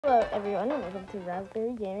Hello everyone, welcome to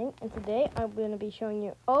Raspberry Gaming, and today I'm going to be showing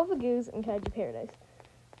you all the goos in Kaiju Paradise.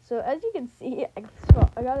 So as you can see, I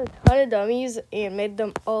got a ton of dummies and made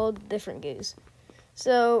them all different goos.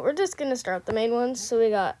 So we're just going to start the main ones. So we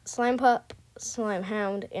got Slime Pup, Slime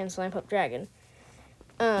Hound, and Slime Pup Dragon.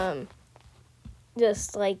 So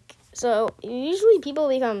usually people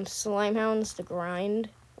become Slime Hounds to grind,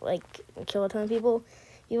 like kill a ton of people.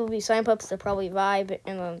 People be Slime Pups to probably vibe,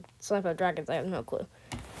 and then Slime Pup Dragons, I have no clue.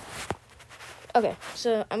 Okay,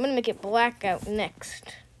 so I'm gonna make it blackout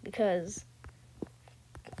next because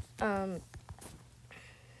wait,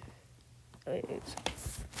 oops.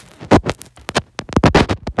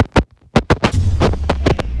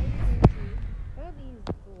 Some of these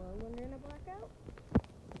glow when they're in a blackout.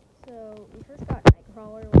 So we first got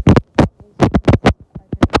Nightcrawler with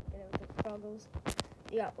goggles.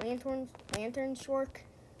 You got Lantern Shork,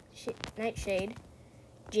 Nightshade,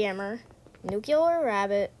 Jammer, Nuclear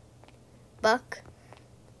Rabbit, Buck.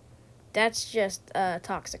 That's just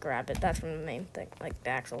Toxic Rabbit. That's from the main thing, like the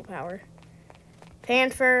actual power.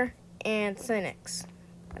 Panther and Cynics.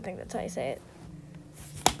 I think that's how you say it.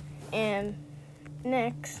 And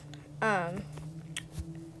next,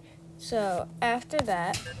 so after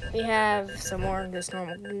that, we have some more just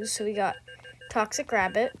normal goos. So we got Toxic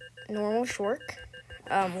Rabbit, Normal Shork,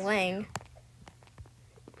 Lang,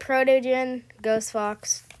 Protogen, Ghost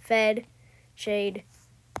Fox, Fed, Shade,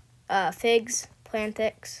 Figs,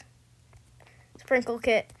 Plantix, Sprinkle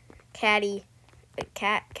Kit, Caddy,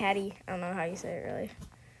 Caddy, I don't know how you say it really.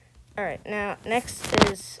 Alright, now next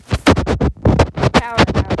is Power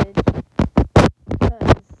Outage,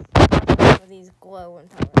 because some of these glow in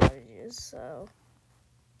power outages, so.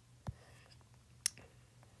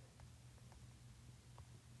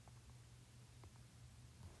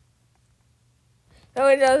 Oh,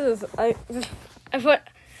 it does this.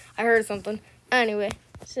 I heard something. Anyway,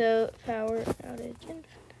 so power outage.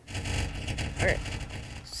 Alright.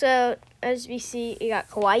 So as we see, you got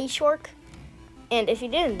Kawaii Shork. And if you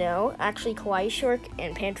didn't know, actually Kawaii Shork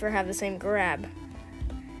and Panther have the same grab.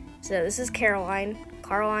 So this is Caroline,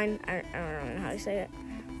 I don't know how to say it.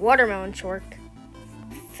 Watermelon Shork,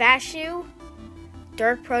 Fashu,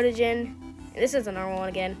 Dark Protogen, this is a normal one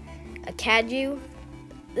again. A Kaiju.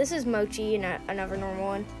 This is Mochi, another normal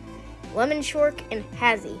one. Lemon Shork and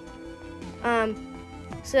Hazy.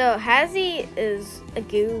 So Hazy is a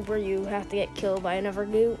goo where you have to get killed by another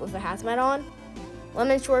goo with a hazmat on.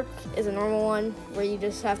 Lemon Shork is a normal one where you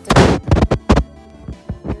just have to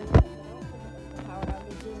power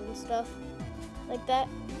outages and stuff like that.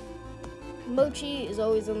 Mochi is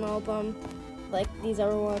always in all of them, like these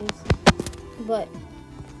other ones. But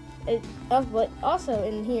also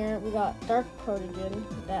in here we got Dark Protogen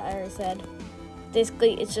that I already said.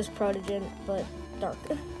 Basically, it's just Protogen, but dark.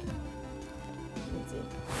 Let's see.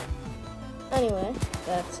 Anyway,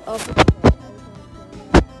 that's all for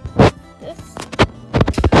this.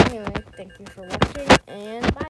 Anyway, thank you for watching, and bye.